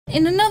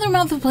In another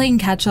month of playing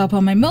catch-up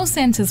on my most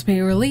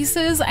anticipated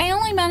releases, I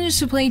only managed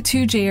to play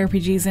 2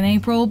 JRPGs in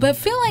April, but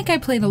feel like I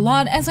played a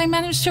lot as I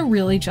managed to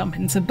really jump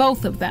into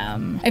both of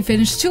them. I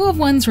finished 2 of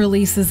one's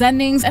release's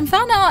endings and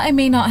found out I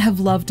may not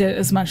have loved it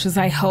as much as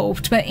I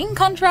hoped, but in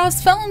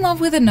contrast fell in love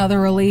with another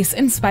release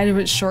in spite of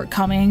its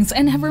shortcomings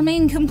and have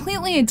remained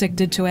completely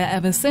addicted to it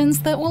ever since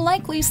that will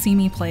likely see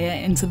me play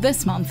it into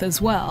this month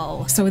as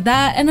well. So with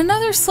that and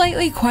another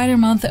slightly quieter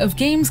month of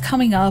games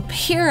coming up,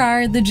 here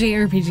are the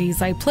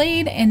JRPGs I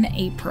played in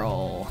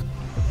April.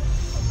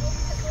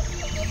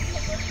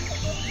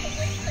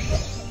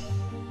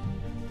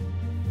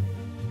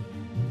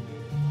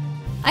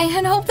 I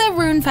had hoped that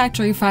Rune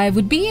Factory 5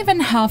 would be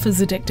even half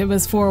as addictive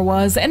as 4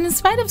 was, and in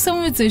spite of some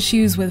of its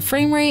issues with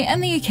frame rate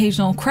and the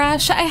occasional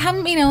crash, I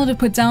haven't been able to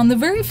put down the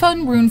very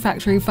fun Rune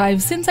Factory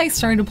 5 since I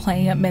started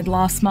playing it mid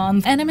last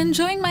month, and I'm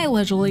enjoying my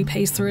leisurely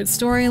pace through its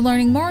story,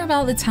 learning more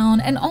about the town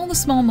and all the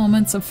small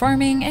moments of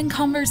farming and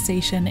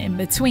conversation in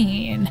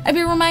between. I've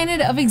been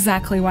reminded of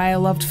exactly why I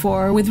loved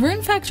 4, with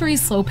Rune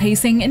Factory's slow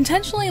pacing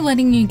intentionally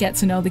letting you get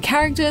to know the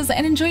characters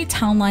and enjoy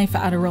town life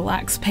at a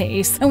relaxed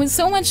pace, and with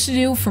so much to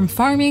do from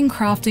farming,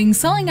 crafting,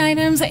 selling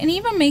items, and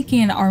even making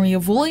an army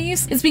of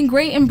woolies, it's been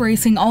great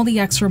embracing all the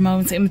extra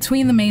moments in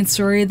between the main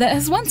story that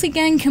has once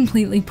again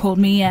completely pulled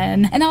me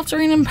in. And after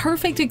an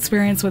imperfect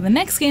experience with the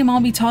next game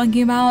I'll be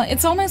talking about,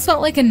 it's almost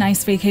felt like a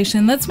nice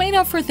vacation that's made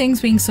up for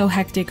things being so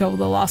hectic over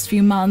the last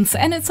few months,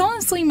 and it's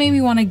honestly made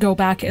me want to go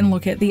back and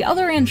look at the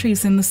other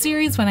entries in the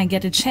series when I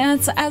get a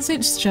chance, as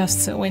it's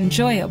just so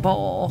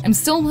enjoyable. I'm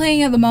still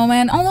playing at the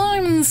moment, although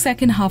I'm in the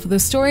second half of the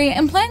story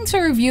and planning to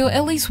review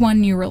at least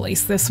one new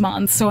release this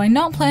month, so I'm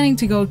not planning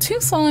to go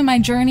too slow in my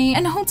journey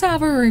and hope to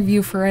have a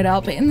review for it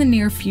up in the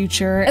near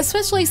future,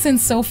 especially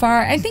since so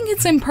far I think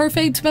it's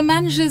imperfect but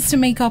manages to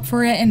make up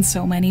for it in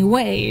so many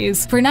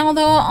ways. For now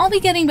though, I'll be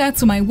getting back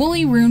to my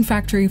woolly Rune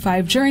Factory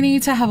 5 journey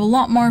to have a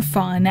lot more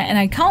fun, and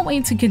I can't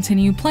wait to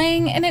continue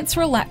playing in its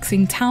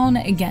relaxing town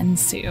again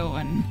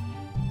soon.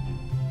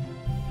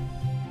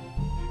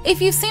 If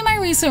you've seen my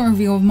recent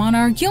review of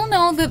MONARK, you'll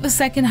know that the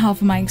second half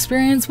of my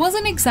experience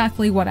wasn't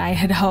exactly what I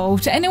had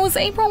hoped, and it was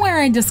April where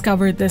I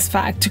discovered this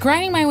fact,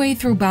 grinding my way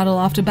through battle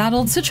after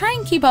battle to try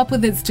and keep up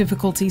with its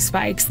difficulty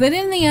spikes that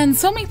in the end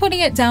saw me putting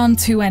it down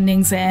 2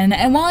 endings in,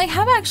 and while I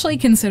have actually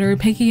considered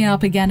picking it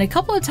up again a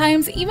couple of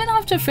times even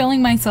after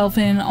filling myself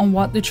in on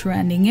what the true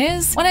ending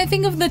is, when I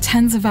think of the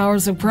tens of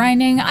hours of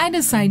grinding, I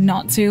decide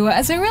not to,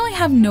 as I really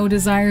have no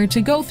desire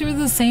to go through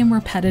the same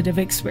repetitive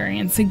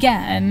experience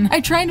again.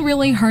 I tried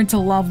really hard to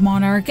love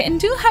MONARK and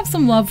do have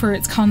some love for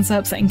its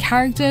concepts and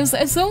characters,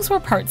 as those were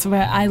parts of it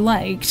I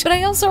liked, but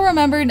I also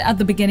remembered at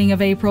the beginning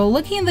of April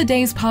looking at the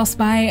days pass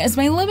by as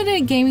my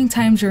limited gaming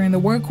time during the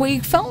work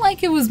week felt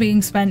like it was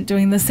being spent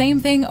doing the same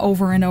thing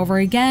over and over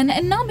again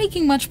and not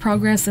making much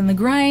progress in the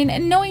grind,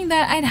 and knowing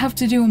that I'd have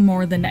to do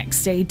more the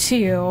next day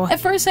too. At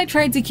first I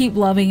tried to keep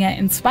loving it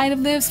in spite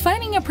of this,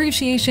 finding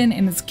appreciation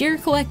in its gear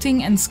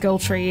collecting and skill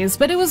trees,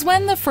 but it was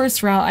when the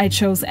first route I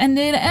chose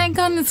ended and I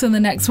got into the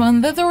next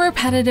one that the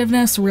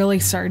repetitiveness really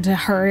started to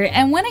hurt,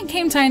 and when it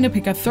came time to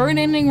pick a third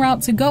ending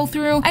route to go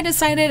through, I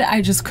decided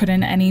I just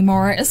couldn't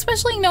anymore,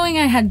 especially knowing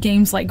I had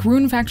games like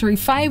Rune Factory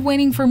 5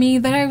 waiting for me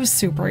that I was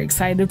super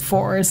excited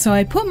for, so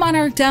I put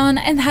MONARK down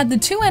and had the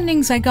 2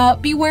 endings I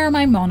got be where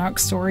my MONARK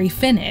story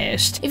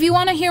finished. If you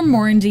want to hear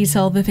more in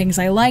detail the things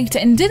I liked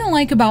and didn't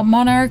like about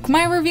MONARK,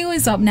 my review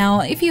is up now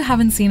if you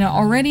haven't seen it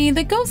already,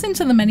 that goes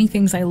into the many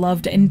things I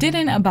loved and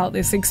didn't about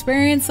this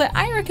experience that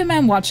I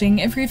recommend watching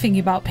if you're thinking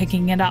about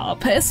picking it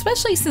up,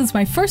 especially since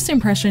my first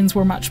impressions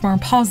were much more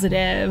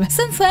positive.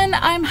 Since then,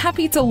 I'm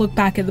happy to look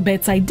back at the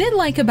bits I did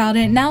like about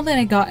it now that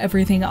I got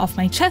everything off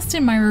my chest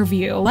in my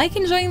review, like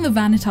enjoying the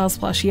Vanitas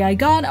plushie I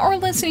got or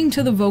listening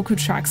to the vocal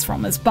tracks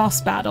from its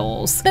boss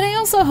battles. But I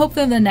also hope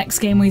that the next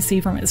game we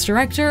see from its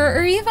director,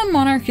 or even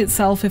MONARK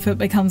itself if it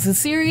becomes a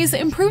series,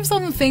 improves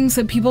on the things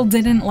that people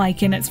didn't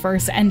like in its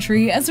first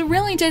entry, as it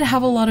really did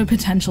have a lot of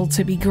potential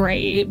to be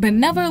great. But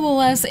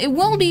nevertheless, it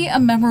will be a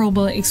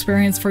memorable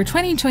experience for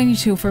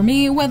 2022 for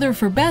me, whether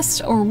for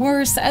best or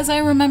worse, as I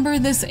remember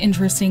this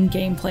interesting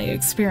gameplay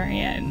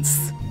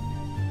experience.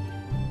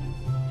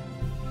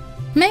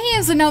 May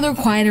is another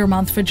quieter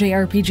month for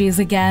JRPGs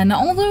again,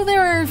 although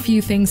there are a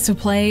few things to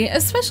play,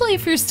 especially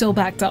if you're still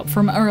backed up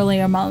from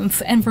earlier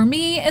months, and for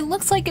me, it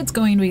looks like it's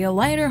going to be a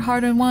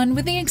lighter-hearted one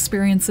with the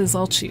experiences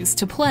I'll choose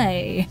to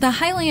play. The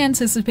highly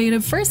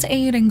anticipated first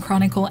Eiyuden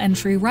Chronicle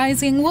entry,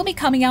 Rising, will be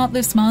coming out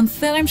this month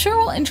that I'm sure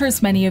will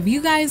interest many of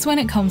you guys when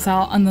it comes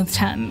out on the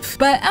 10th.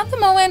 But at the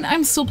moment,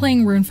 I'm still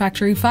playing Rune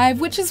Factory 5,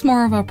 which is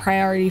more of a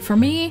priority for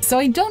me, so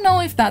I don't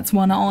know if that's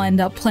one I'll end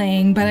up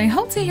playing, but I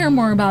hope to hear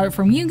more about it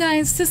from you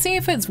guys to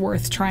see if it's worth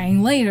worth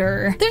trying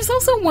later. There's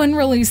also one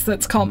release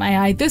that's caught my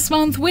eye this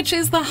month, which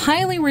is the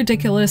highly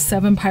ridiculous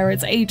 7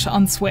 Pirates H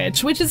on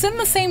Switch, which is in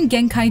the same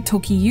Genkai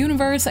Toki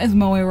universe as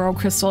Moero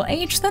Crystal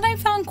H that I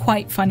found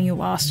quite funny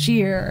last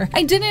year.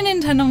 I didn't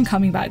intend on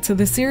coming back to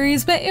the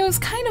series, but it was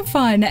kind of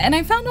fun, and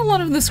I found a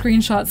lot of the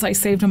screenshots I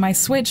saved on my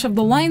Switch of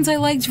the lines I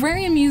liked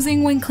very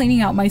amusing when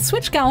cleaning out my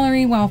Switch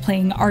gallery while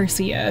playing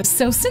Arceus.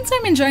 So since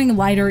I'm enjoying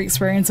lighter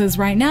experiences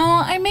right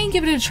now, I may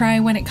give it a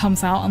try when it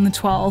comes out on the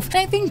 12th, and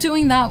I think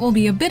doing that will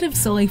be a bit of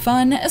silly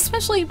fun,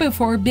 especially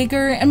before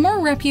bigger and more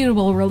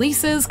reputable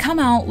releases come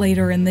out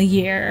later in the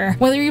year.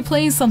 Whether you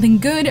play something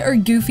good or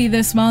goofy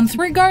this month,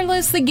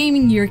 regardless, the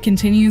gaming year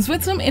continues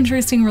with some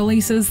interesting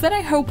releases that I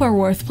hope are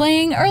worth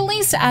playing, or at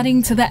least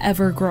adding to the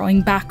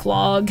ever-growing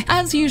backlog.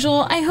 As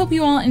usual, I hope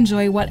you all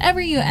enjoy whatever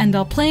you end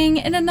up playing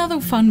in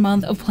another fun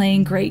month of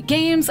playing great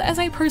games, as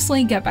I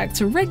personally get back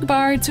to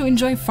Rigbar to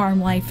enjoy farm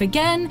life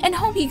again, and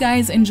hope you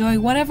guys enjoy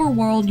whatever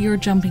world you're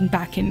jumping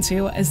back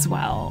into as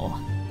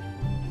well.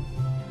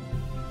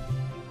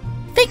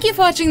 Thank you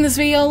for watching this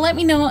video. Let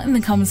me know in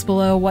the comments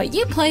below what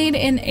you played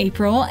in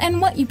April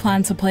and what you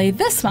plan to play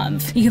this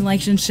month. You can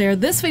like and share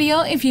this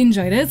video if you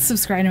enjoyed it,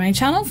 subscribe to my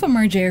channel for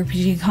more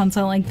JRPG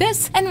content like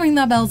this, and ring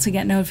that bell to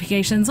get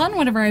notifications on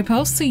whatever I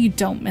post so you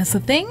don't miss a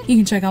thing. You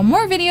can check out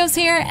more videos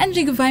here, and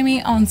you can find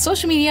me on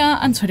social media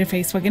on Twitter,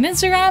 Facebook, and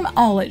Instagram,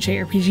 all at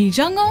JRPG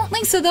Jungle.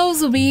 Links to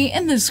those will be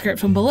in the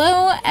description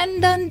below,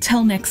 and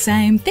until next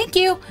time, thank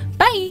you,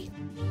 bye!